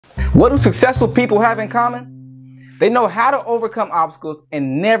What do successful people have in common? They know how to overcome obstacles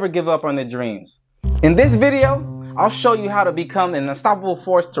and never give up on their dreams. In this video, I'll show you how to become an unstoppable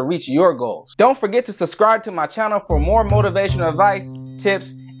force to reach your goals. Don't forget to subscribe to my channel for more motivational advice,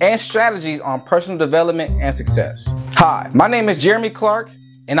 tips, and strategies on personal development and success. Hi, my name is Jeremy Clark,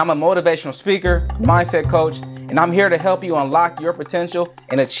 and I'm a motivational speaker, mindset coach, and I'm here to help you unlock your potential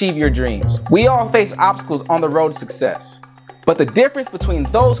and achieve your dreams. We all face obstacles on the road to success. But the difference between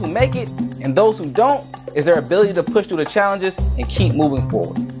those who make it and those who don't is their ability to push through the challenges and keep moving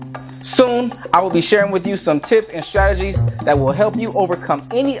forward. Soon, I will be sharing with you some tips and strategies that will help you overcome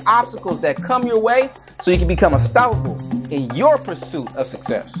any obstacles that come your way so you can become unstoppable in your pursuit of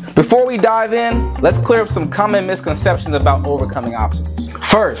success. Before we dive in, let's clear up some common misconceptions about overcoming obstacles.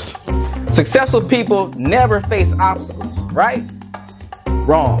 First, successful people never face obstacles, right?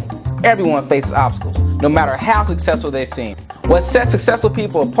 Wrong. Everyone faces obstacles, no matter how successful they seem. What sets successful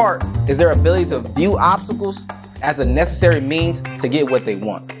people apart is their ability to view obstacles as a necessary means to get what they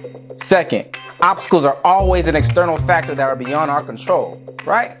want. Second, obstacles are always an external factor that are beyond our control,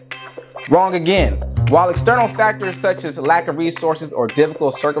 right? Wrong again. While external factors such as lack of resources or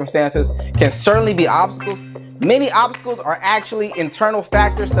difficult circumstances can certainly be obstacles, many obstacles are actually internal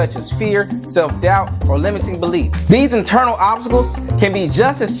factors such as fear, self-doubt, or limiting belief. These internal obstacles can be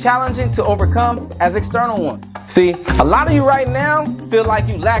just as challenging to overcome as external ones. See, a lot of you right now feel like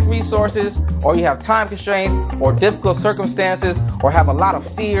you lack resources, or you have time constraints, or difficult circumstances, or have a lot of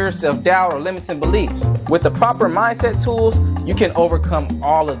fear, self-doubt, or limiting beliefs. With the proper mindset tools, you can overcome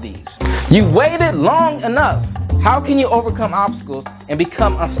all of these. You waited long enough. How can you overcome obstacles and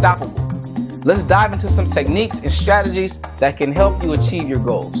become unstoppable? Let's dive into some techniques and strategies that can help you achieve your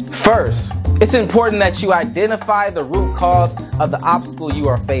goals. First, it's important that you identify the root cause of the obstacle you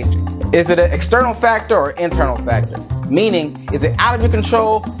are facing. Is it an external factor or internal factor? Meaning, is it out of your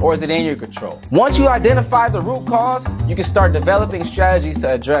control or is it in your control? Once you identify the root cause, you can start developing strategies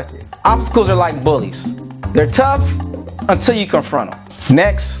to address it. Obstacles are like bullies. They're tough until you confront them.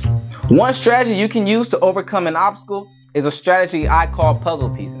 Next, one strategy you can use to overcome an obstacle is a strategy I call puzzle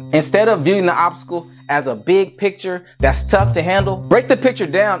pieces. Instead of viewing the obstacle as a big picture that's tough to handle, break the picture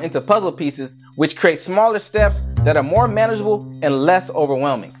down into puzzle pieces, which create smaller steps that are more manageable and less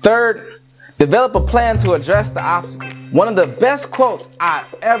overwhelming. Third, develop a plan to address the obstacle. One of the best quotes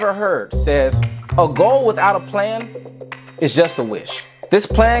I've ever heard says, "A goal without a plan is just a wish." This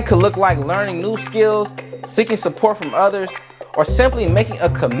plan could look like learning new skills, seeking support from others, or simply making a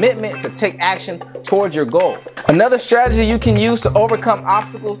commitment to take action towards your goal. Another strategy you can use to overcome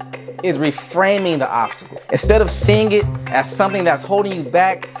obstacles is reframing the obstacle. Instead of seeing it as something that's holding you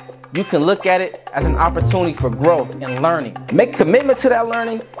back, you can look at it as an opportunity for growth and learning. Make a commitment to that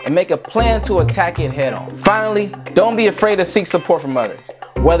learning and make a plan to attack it head on. Finally, don't be afraid to seek support from others.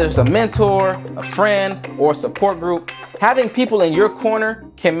 Whether it's a mentor, a friend, or a support group, having people in your corner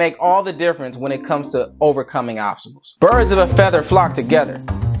can make all the difference when it comes to overcoming obstacles. Birds of a feather flock together,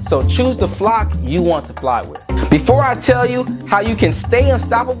 so choose the flock you want to fly with. Before I tell you how you can stay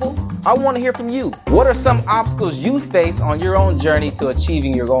unstoppable, I want to hear from you. What are some obstacles you face on your own journey to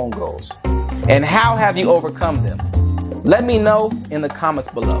achieving your own goals? And how have you overcome them? Let me know in the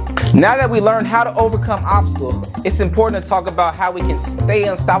comments below. Now that we learned how to overcome obstacles, it's important to talk about how we can stay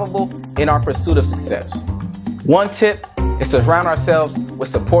unstoppable in our pursuit of success. One tip is to surround ourselves with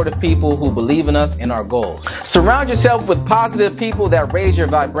supportive people who believe in us and our goals. Surround yourself with positive people that raise your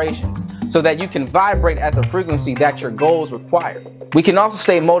vibrations so that you can vibrate at the frequency that your goals require. We can also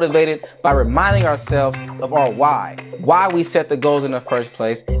stay motivated by reminding ourselves of our why we set the goals in the first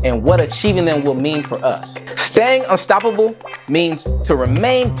place, and what achieving them will mean for us. Staying unstoppable means to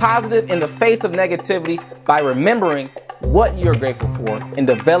remain positive in the face of negativity by remembering what you're grateful for and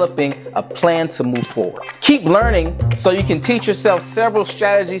developing a plan to move forward. Keep learning so you can teach yourself several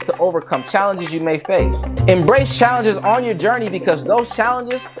strategies to overcome challenges you may face. Embrace challenges on your journey because those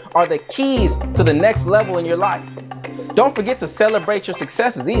challenges are the keys to the next level in your life. Don't forget to celebrate your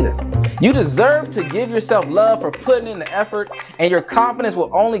successes either. You deserve to give yourself love for putting in the effort, and your confidence will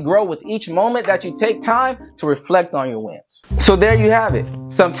only grow with each moment that you take time to reflect on your wins. So there you have it,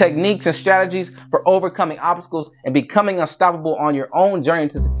 some techniques and strategies for overcoming obstacles and becoming unstoppable on your own journey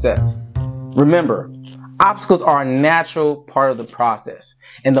to success. Remember, obstacles are a natural part of the process,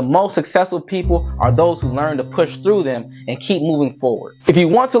 and the most successful people are those who learn to push through them and keep moving forward. If you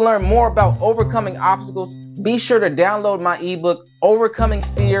want to learn more about overcoming obstacles, be sure to download my ebook, Overcoming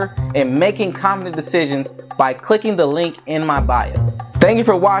Fear and Making Confident Decisions, by clicking the link in my bio. Thank you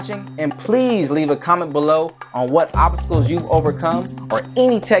for watching, and please leave a comment below on what obstacles you've overcome or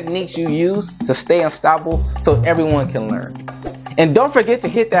any techniques you use to stay unstoppable so everyone can learn. And don't forget to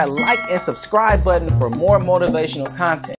hit that like and subscribe button for more motivational content.